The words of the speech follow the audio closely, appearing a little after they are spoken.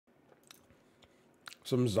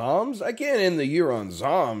Some Zombs? I can't end the year on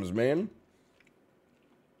Zombs, man.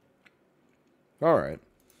 Alright.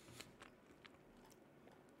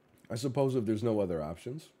 I suppose if there's no other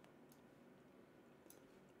options.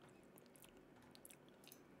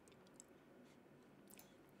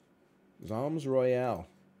 Zombs Royale.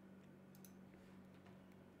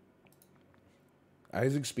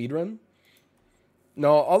 Isaac speedrun?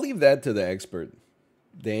 No, I'll leave that to the expert.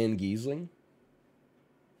 Dan Giesling.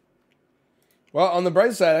 Well, on the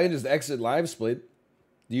bright side, I can just exit live split.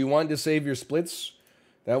 Do you want to save your splits?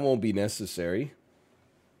 That won't be necessary.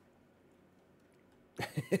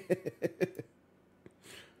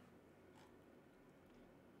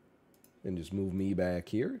 And just move me back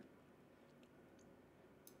here.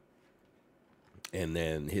 And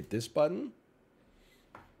then hit this button.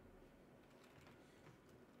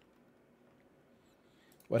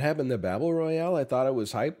 What happened to Battle Royale? I thought it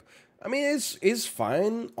was hype. I mean, it's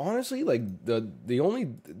fine, honestly. Like the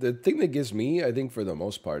thing that gets me, I think for the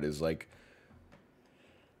most part, is like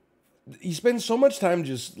you spend so much time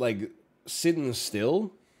just like sitting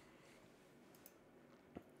still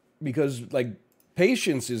because like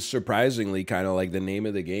patience is surprisingly kind of like the name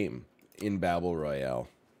of the game in Battle Royale.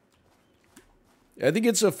 I think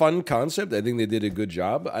it's a fun concept. I think they did a good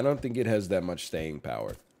job. I don't think it has that much staying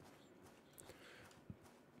power.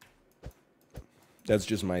 That's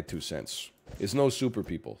just my 2 cents. It's no super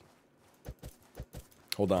people.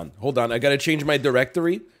 Hold on. Hold on. I gotta change my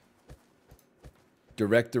directory.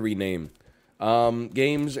 Directory name.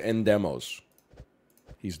 Games and demos.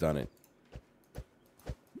 He's done it.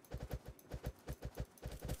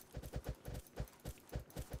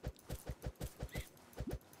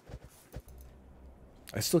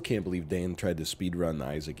 I still can't believe Dan tried to speedrun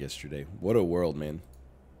Isaac yesterday. What a world, man.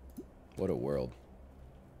 What a world.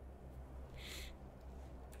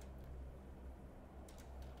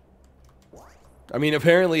 I mean,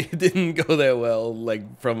 apparently it didn't go that well,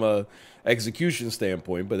 like, from a execution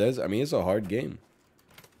standpoint, but that's, I mean, it's a hard game.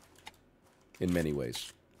 In many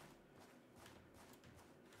ways.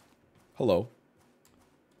 Hello.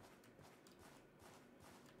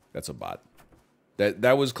 That's a bot.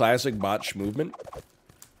 That was classic bot movement.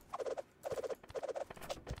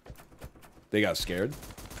 They got scared.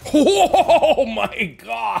 Oh my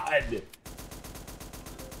god!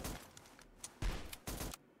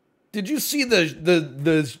 Did you see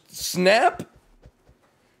the snap?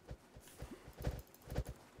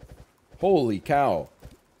 Holy cow.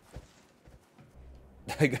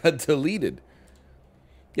 I got deleted.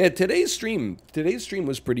 Yeah, today's stream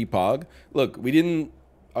was pretty pog. Look, we didn't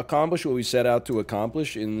accomplish what we set out to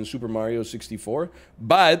accomplish in Super Mario 64,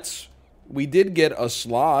 but we did get a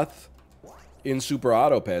sloth in Super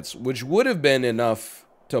Auto Pets, which would have been enough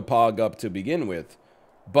to pog up to begin with,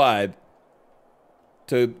 but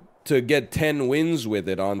to get 10 wins with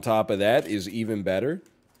it on top of that is even better.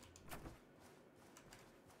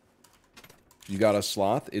 You got a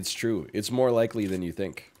sloth? It's true. It's more likely than you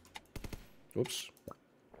think. Whoops.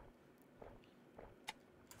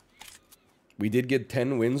 We did get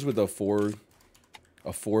 10 wins with a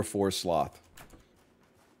 4-4 sloth.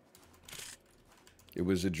 It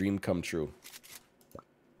was a dream come true.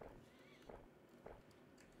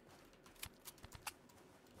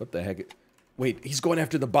 What the heck? Wait, he's going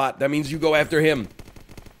after the bot. That means you go after him.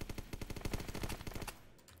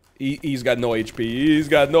 He's got no HP. He's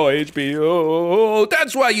got no HP. Oh,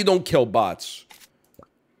 that's why you don't kill bots.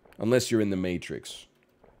 Unless you're in the Matrix.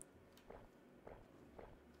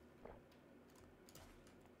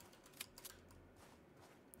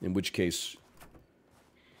 In which case,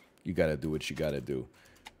 you gotta do what you gotta do.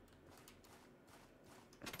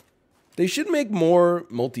 They should make more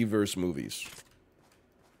multiverse movies.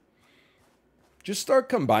 Just start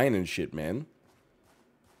combining shit, man.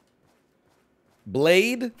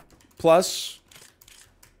 Blade plus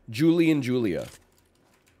Julie and Julia.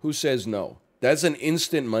 Who says no? That's an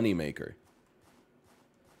instant moneymaker.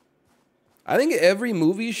 I think every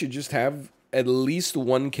movie should just have at least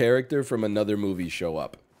one character from another movie show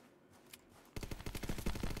up.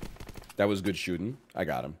 That was good shooting. I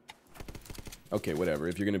got him. Okay, whatever.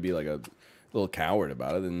 If you're gonna be like a little coward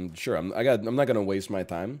about it, then sure. I'm not gonna waste my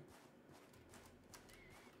time.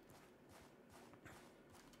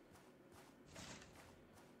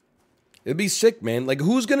 It'd be sick, man. Like,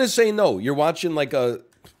 who's gonna say no? You're watching like a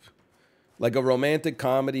romantic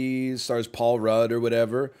comedy, stars Paul Rudd or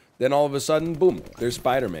whatever. Then all of a sudden, boom, there's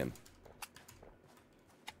Spider-Man.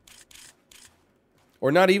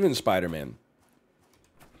 Or not even Spider-Man.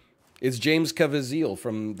 It's James Caviezel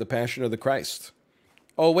from The Passion of the Christ.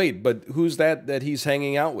 Oh, wait, but who's that he's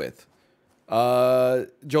hanging out with?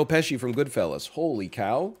 Joe Pesci from Goodfellas. Holy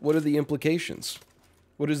cow. What are the implications?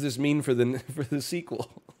 What does this mean for the sequel?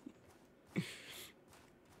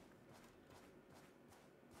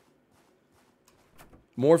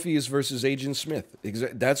 Morpheus versus Agent Smith.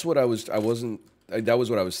 That's what that was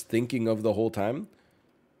what I was thinking of the whole time.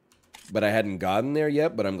 But I hadn't gotten there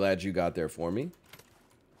yet, but I'm glad you got there for me.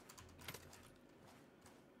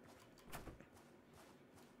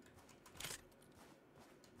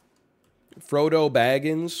 Frodo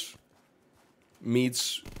Baggins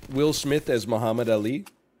meets Will Smith as Muhammad Ali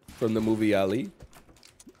from the movie Ali.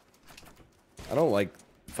 I don't like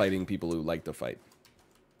fighting people who like to fight.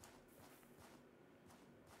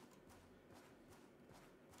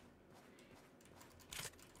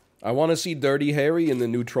 I want to see Dirty Harry in the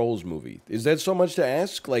new Trolls movie. Is that so much to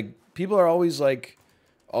ask? Like, people are always like,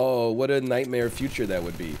 oh, what a nightmare future that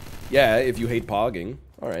would be. Yeah, if you hate pogging.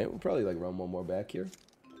 All right, we'll probably like run one more back here.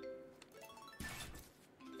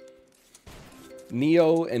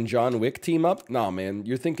 Neo and John Wick team up? Nah, man,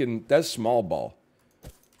 you're thinking that's small ball.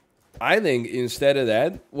 I think instead of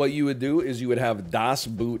that, what you would do is you would have Das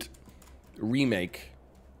Boot remake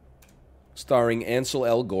starring Ansel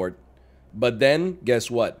Elgort. But then,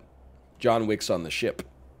 guess what? John Wick's on the ship.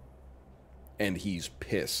 And he's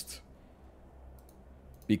pissed.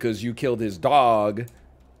 Because you killed his dog,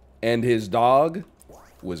 and his dog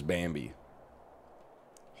was Bambi.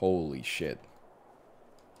 Holy shit.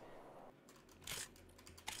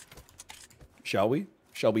 Shall we?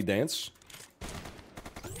 Shall we dance?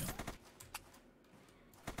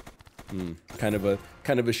 Kind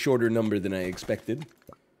of a shorter number than I expected.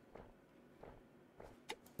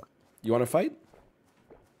 You want to fight?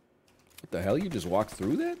 What the hell? You just walked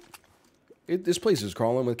through that? This place is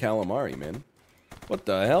crawling with calamari, man. What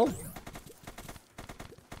the hell?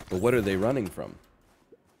 But what are they running from?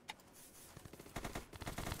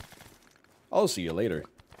 I'll see you later.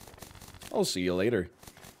 I'll see you later.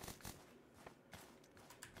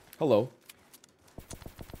 Hello.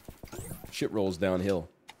 Shit rolls downhill.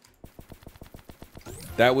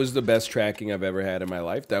 That was the best tracking I've ever had in my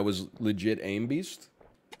life. That was legit aim beast.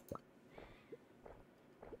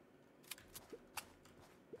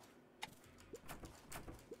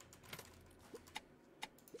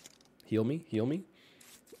 Heal me, heal me.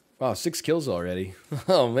 Wow, 6 kills already.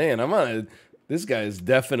 Oh man, I'm on a... This guy is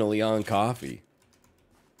definitely on coffee.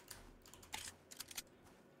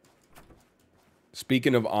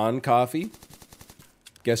 Speaking of on coffee,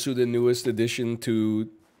 guess who the newest addition to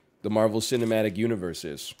the Marvel Cinematic Universe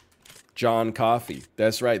is? John Coffey.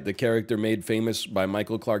 That's right, the character made famous by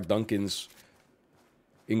Michael Clark Duncan's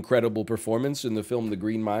incredible performance in the film The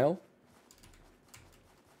Green Mile.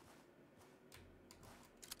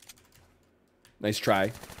 Nice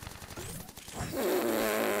try.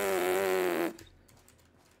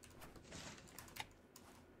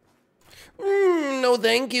 No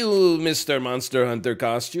thank you, Mr. Monster Hunter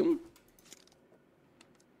costume.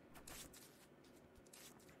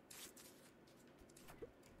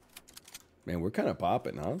 Man, we're kind of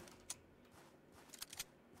popping, huh?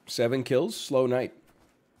 7 kills, slow night.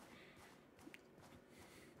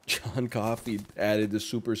 John Coffey added to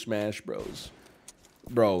Super Smash Bros.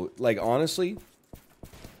 Bro, like, honestly,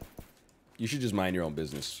 you should just mind your own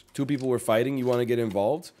business. 2 people were fighting, you want to get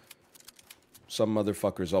involved? Some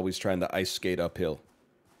motherfucker's always trying to ice skate uphill.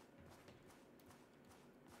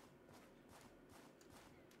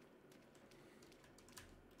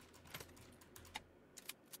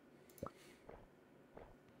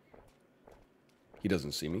 He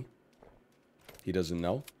doesn't see me. He doesn't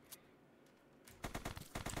know.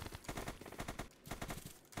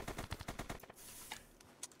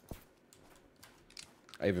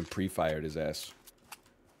 I even pre-fired his ass.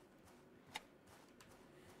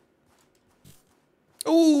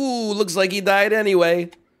 Ooh, looks like he died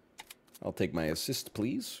anyway. I'll take my assist,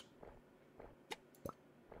 please.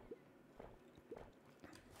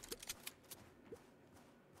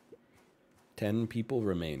 Ten people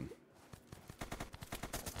remain.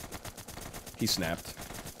 He snapped.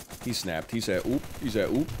 He snapped. He said, oop. He said,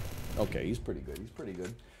 oop. Okay, he's pretty good. He's pretty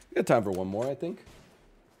good. We got time for one more, I think.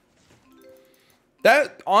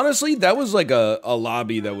 That, honestly, that was like a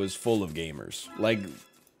lobby that was full of gamers. Like,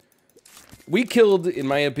 we killed, in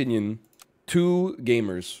my opinion, 2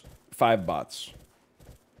 gamers, 5 bots.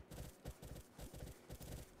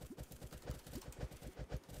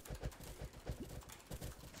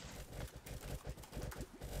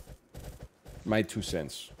 My 2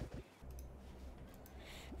 cents.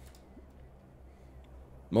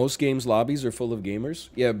 Most games' lobbies are full of gamers?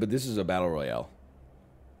 Yeah, but this is a battle royale.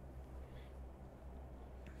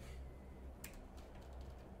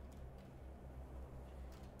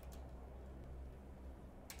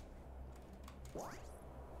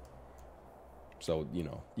 So, you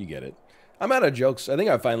know, you get it. I'm out of jokes. I think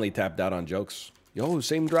I finally tapped out on jokes. Yo,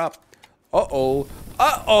 same drop. Uh-oh.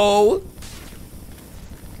 Uh-oh.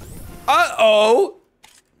 Uh-oh.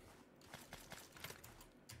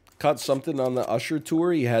 Caught something on the Usher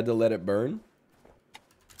tour. He had to let it burn.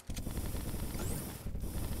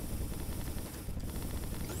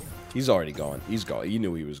 He's already gone. He's gone. He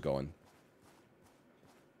knew he was going.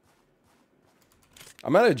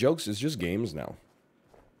 I'm out of jokes. It's just games now.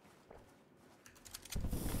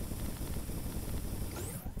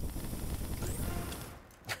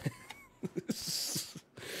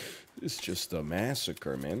 It's just a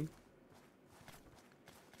massacre, man.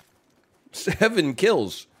 7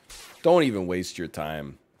 kills. Don't even waste your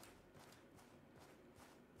time.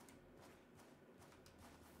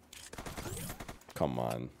 Come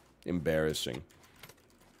on. Embarrassing.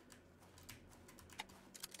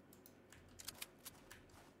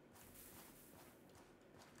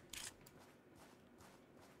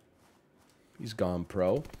 He's gone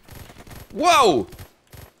pro. Whoa!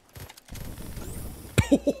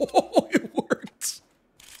 It worked.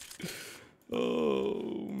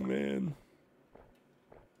 Oh, man.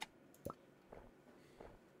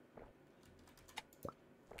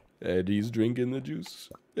 And he's drinking the juice.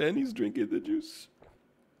 And he's drinking the juice.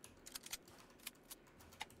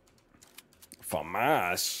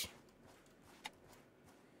 Famas.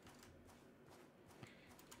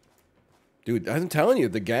 Dude, I'm telling you,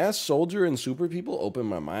 the gas, soldier, and super people open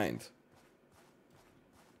my mind.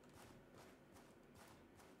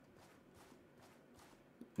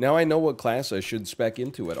 Now I know what class I should spec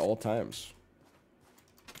into at all times.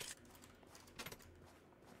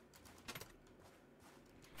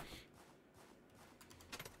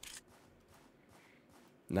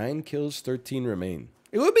 Nine kills, 13 remain.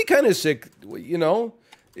 It would be kind of sick, you know?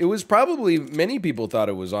 It was probably, many people thought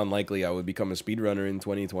it was unlikely I would become a speedrunner in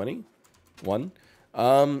 2021.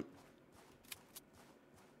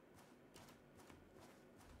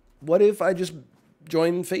 What if I just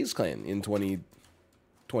joined FaZe Clan in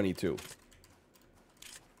 2022?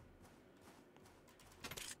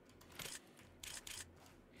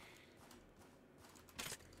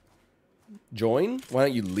 Join? Why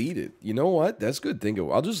don't you lead it? You know what? That's good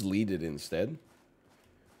thinking. I'll just lead it instead.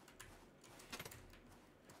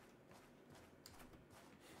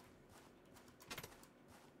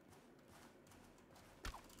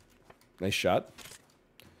 Nice shot.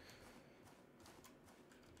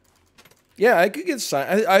 Yeah, I could get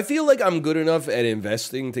signed. I feel like I'm good enough at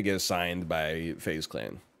investing to get signed by FaZe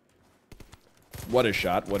Clan. What a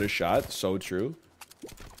shot. What a shot. So true.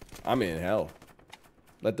 I'm in hell.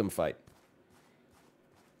 Let them fight.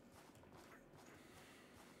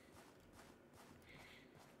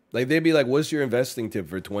 Like, they'd be like, what's your investing tip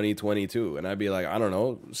for 2022? And I'd be like, I don't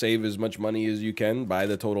know. Save as much money as you can, buy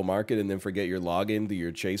the total market, and then forget your login to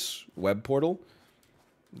your Chase web portal.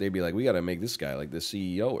 They'd be like, we got to make this guy like the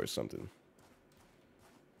CEO or something.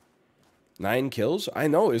 9 kills? I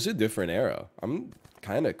know, it's a different era. I'm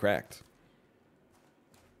kind of cracked.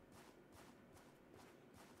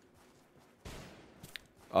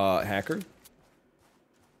 Hacker.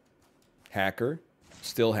 Hacker.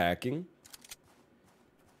 Still hacking.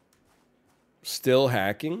 Still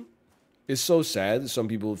hacking. It's so sad that some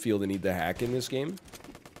people feel the need to hack in this game.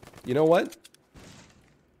 You know what?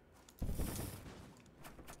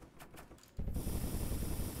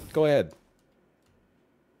 Go ahead.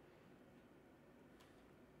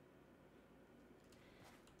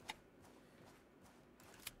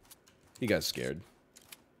 He got scared.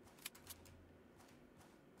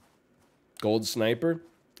 Gold sniper?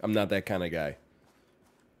 I'm not that kind of guy.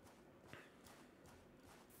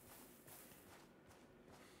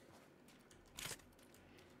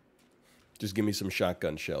 Just give me some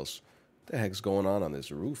shotgun shells. What the heck's going on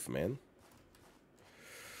this roof, man?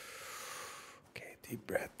 Okay, deep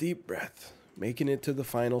breath, deep breath. Making it to the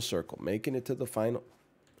final circle. Making it to the final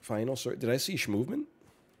circle. Did I see movement?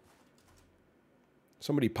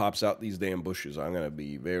 Somebody pops out these damn bushes. I'm going to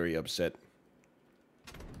be very upset.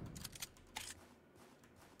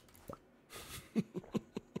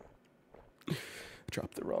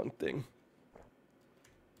 Dropped the wrong thing.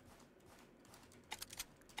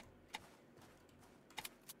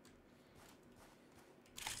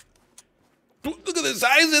 Look at the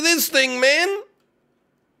size of this thing, man.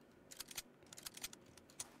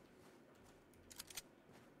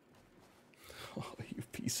 Oh, you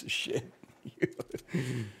piece of shit.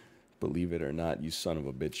 Believe it or not, you son of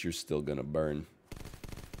a bitch, you're still gonna burn.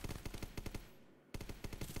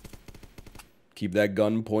 Keep that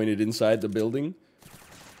gun pointed inside the building.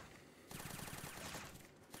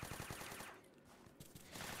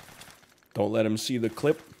 Don't let him see the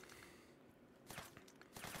clip.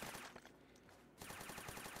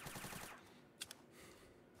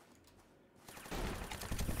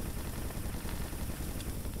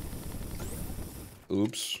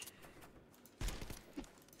 Oops.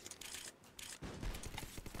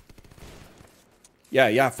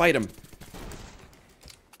 Yeah, fight him.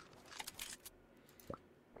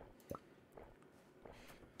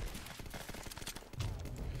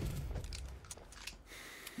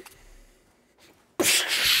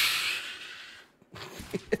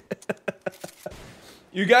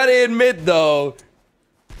 You gotta admit, though,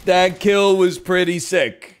 that kill was pretty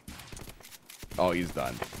sick. Oh, he's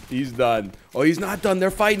done. He's done. Oh, he's not done.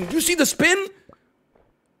 They're fighting. You see the spin?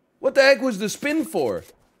 What the heck was the spin for?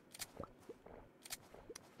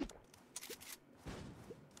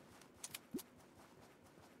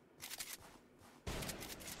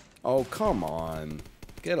 Oh, come on.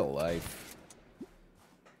 Get a life.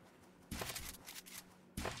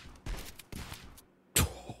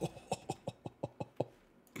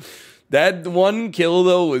 That one kill,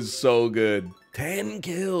 though, was so good. 10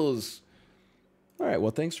 kills. All right,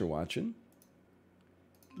 well, thanks for watching.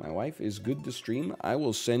 My wife is good to stream. I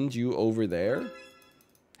will send you over there.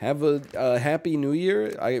 Have a happy new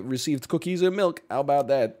year. I received cookies and milk. How about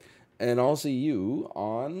that? And I'll see you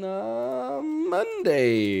on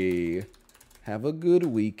Monday. Have a good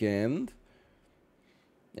weekend.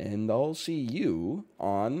 And I'll see you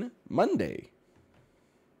on Monday.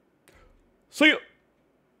 See you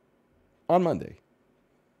on Monday.